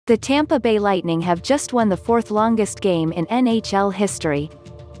The Tampa Bay Lightning have just won the fourth longest game in NHL history.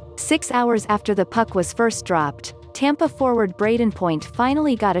 6 hours after the puck was first dropped, Tampa forward Brayden Point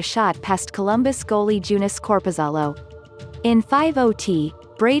finally got a shot past Columbus goalie Joonis Korpisalo. In 5 OT,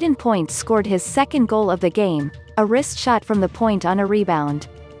 Brayden Point scored his second goal of the game, a wrist shot from the point on a rebound.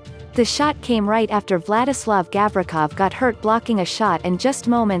 The shot came right after Vladislav Gavrikov got hurt blocking a shot and just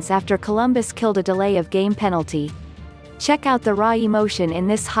moments after Columbus killed a delay of game penalty. Check out the raw emotion in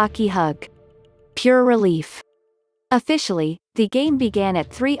this hockey hug. Pure relief. Officially, the game began at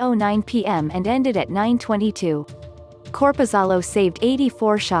 3:09 p.m. and ended at 9:22. Korpisalo saved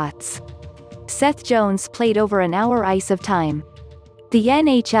 84 shots. Seth Jones played over an hour ice of time. The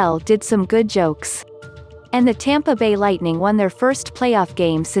NHL did some good jokes. And the Tampa Bay Lightning won their first playoff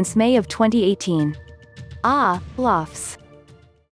game since May of 2018. Ahhh, loffs.